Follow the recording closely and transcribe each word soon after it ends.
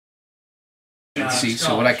See,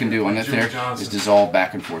 so what I can do on that there is dissolve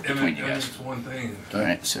back and forth between you guys.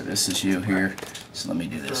 Alright, so this is you here. So let me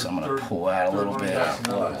do this. I'm going to pull out a little bit.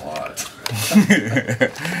 Pull out a lot.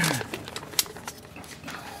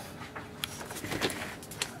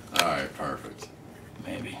 Alright, perfect.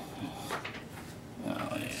 Maybe. Oh,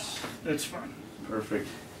 yeah. That's fine. Perfect.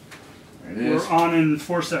 There it is. We're on in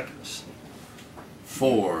 4 seconds.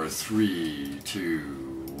 4, 3,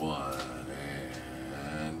 2, 1,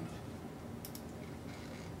 and...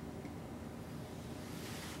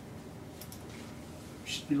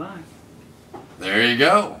 Should be live. There you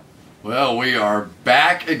go. Well, we are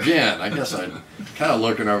back again. I guess I'm kind of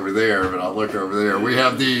looking over there, but I'll look over there. We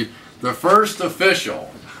have the first official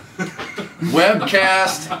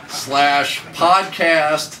webcast slash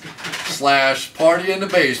podcast slash party in the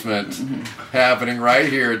basement happening right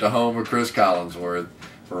here at the home of Cris Collinsworth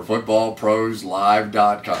for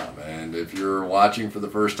footballproslive.com. And if you're watching for the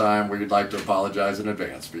first time, we'd like to apologize in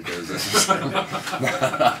advance because this is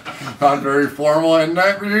not very formal and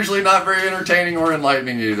usually not very entertaining or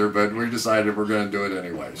enlightening either, but we decided we're going to do it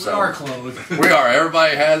anyway. We are clothed. We are.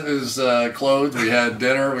 Everybody is clothed. We had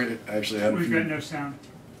dinner. We actually had We've got no sound.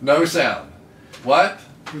 no sound. What?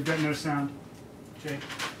 We've got no sound. Jay.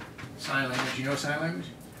 Sign language. You know sign language?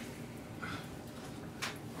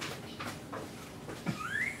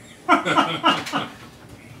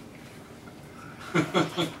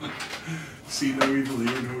 See no evil,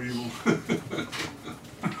 hear no evil.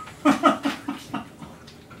 I'm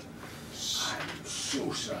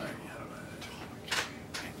so sorry.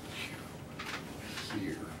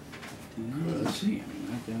 Here. Let's see.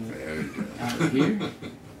 There you go. Out here.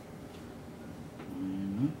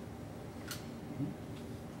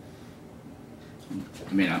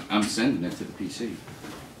 I mean, I'm sending it to the PC.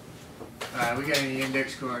 We got any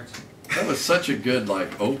index cards? That was such a good,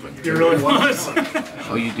 like, open. It really was.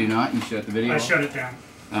 Oh, you do not? You shut the video I off? shut it down.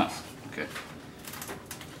 Oh, okay.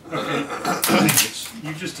 Okay.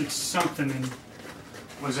 You just did something and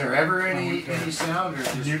Was there ever any sound or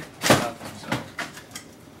just Nope. nothing? So.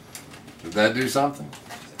 Did that do something?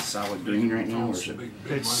 Solid green right now, or is it?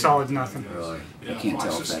 it's solid nothing. Really? I can't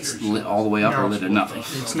tell if that's lit all the way up or lit at nothing.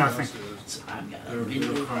 It's nothing. Nobody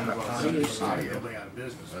out of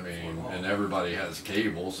business. I mean, and everybody has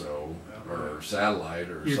cable, so, or satellite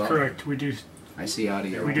or You're something. correct. We do. I see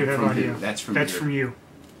audio. We do have from audio. who? That's from That's you. from you.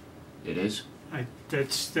 It is?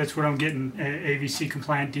 That's what I'm getting. AVC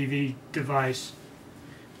compliant DV device.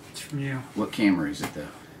 It's from you. What camera is it, though?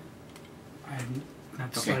 I'm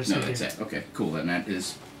not the Okay, slightest no, idea. that's it. Okay, cool. Then that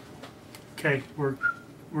is... Okay, we're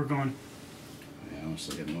going. I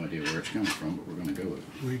honestly have no idea where it's coming from, but we're going to go with it.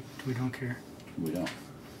 We don't care. We don't.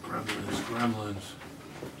 Gremlins.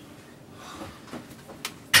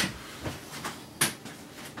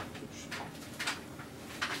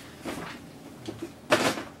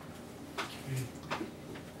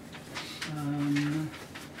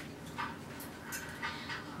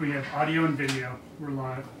 We have audio and video. We're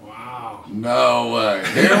live. Wow. No way.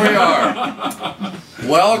 Here we are.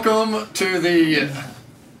 Welcome to the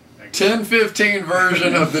 10:15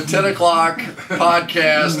 version of the 10 o'clock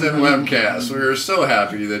podcast and webcast. We are so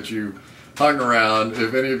happy that you hung around,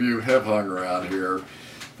 if any of you have hung around here,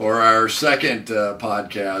 for our second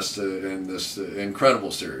podcast in this incredible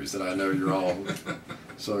series that I know you're all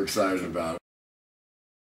so excited about.